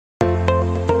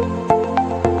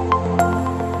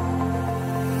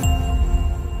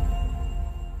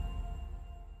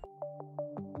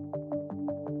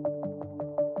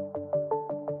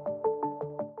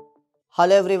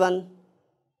Hello everyone.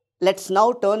 Let's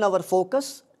now turn our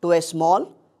focus to a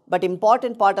small but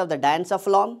important part of the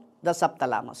Diencephalon, the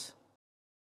subthalamus.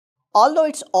 Although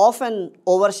it's often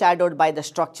overshadowed by the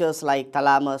structures like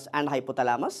thalamus and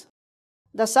hypothalamus,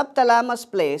 the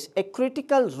subthalamus plays a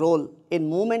critical role in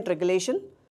movement regulation,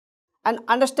 and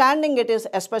understanding it is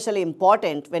especially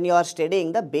important when you are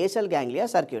studying the basal ganglia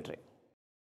circuitry.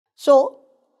 So,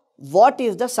 what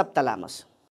is the subthalamus?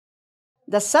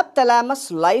 The subthalamus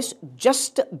lies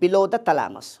just below the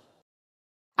thalamus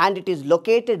and it is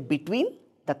located between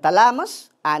the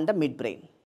thalamus and the midbrain.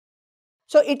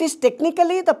 So, it is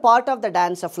technically the part of the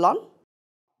Diencephalon,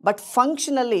 but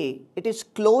functionally it is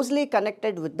closely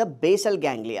connected with the basal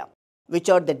ganglia, which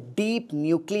are the deep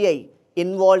nuclei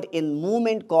involved in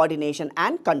movement coordination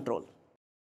and control.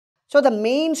 So, the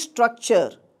main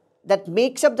structure that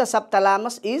makes up the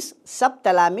subthalamus is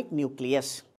subthalamic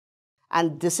nucleus,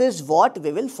 and this is what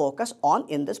we will focus on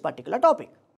in this particular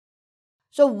topic.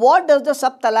 So, what does the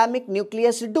subthalamic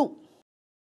nucleus do?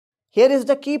 Here is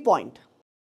the key point.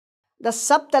 The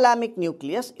subthalamic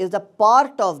nucleus is the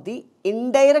part of the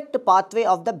indirect pathway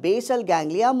of the basal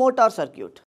ganglia motor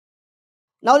circuit.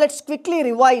 Now, let's quickly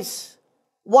revise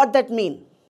what that means.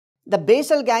 The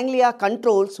basal ganglia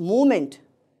controls movement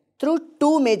through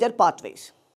two major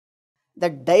pathways. The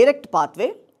direct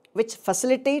pathway, which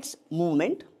facilitates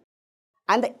movement,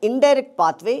 and the indirect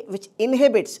pathway, which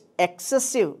inhibits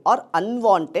excessive or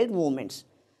unwanted movements.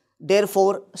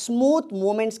 Therefore, smooth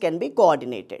movements can be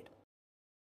coordinated.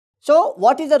 So,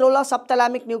 what is the role of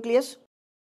subthalamic nucleus?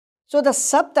 So, the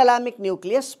subthalamic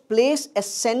nucleus plays a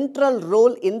central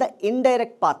role in the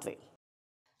indirect pathway.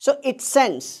 So, it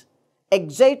sends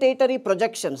excitatory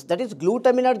projections, that is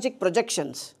glutamatergic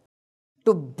projections,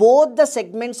 to both the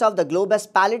segments of the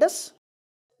globus pallidus,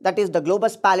 that is the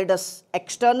globus pallidus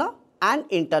externa and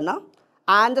interna,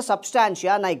 and the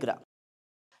substantia nigra.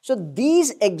 So,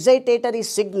 these excitatory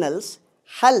signals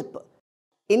help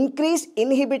increase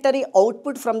inhibitory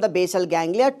output from the basal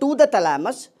ganglia to the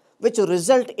thalamus, which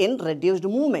result in reduced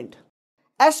movement,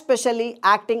 especially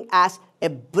acting as a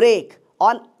brake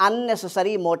on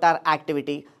unnecessary motor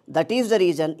activity. That is the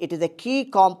reason it is a key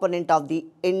component of the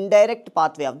indirect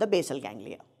pathway of the basal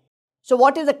ganglia. So,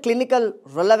 what is the clinical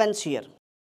relevance here?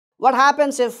 What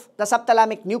happens if the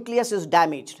subthalamic nucleus is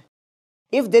damaged?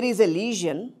 If there is a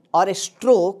lesion or a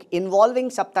stroke involving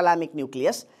subthalamic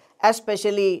nucleus,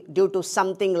 especially due to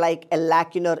something like a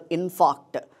lacunar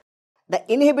infarct,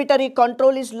 the inhibitory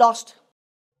control is lost.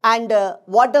 And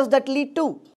what does that lead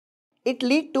to? It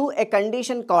leads to a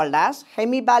condition called as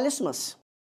hemibalismus.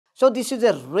 So, this is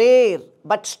a rare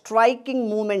but striking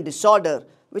movement disorder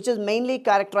which is mainly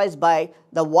characterized by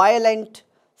the violent,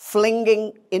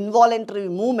 flinging, involuntary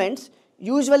movements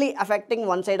usually affecting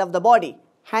one side of the body,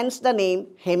 hence the name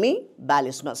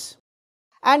hemibalismus.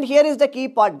 And here is the key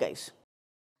part, guys.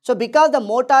 So, because the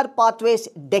motor pathways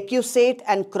decussate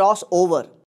and cross over,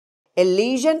 a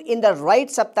lesion in the right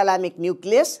subthalamic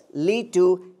nucleus lead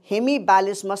to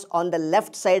hemibalismus on the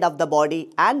left side of the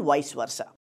body and vice versa.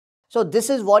 So,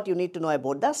 this is what you need to know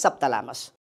about the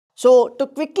subthalamus. So, to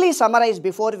quickly summarize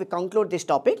before we conclude this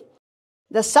topic,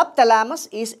 the subthalamus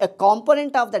is a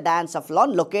component of the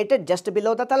Diencephalon located just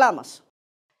below the thalamus.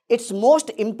 Its most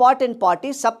important part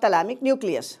is subthalamic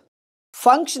nucleus.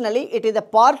 Functionally, it is a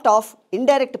part of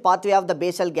indirect pathway of the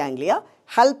basal ganglia,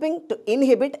 helping to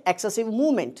inhibit excessive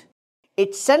movement.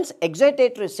 It sends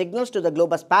excitatory signals to the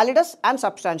globus pallidus and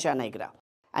substantia nigra.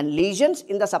 And lesions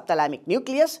in the subthalamic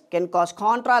nucleus can cause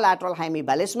contralateral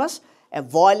hemibalismus, a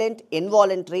violent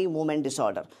involuntary movement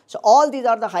disorder. So, all these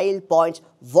are the high points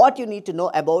what you need to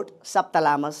know about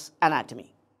subthalamus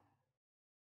anatomy.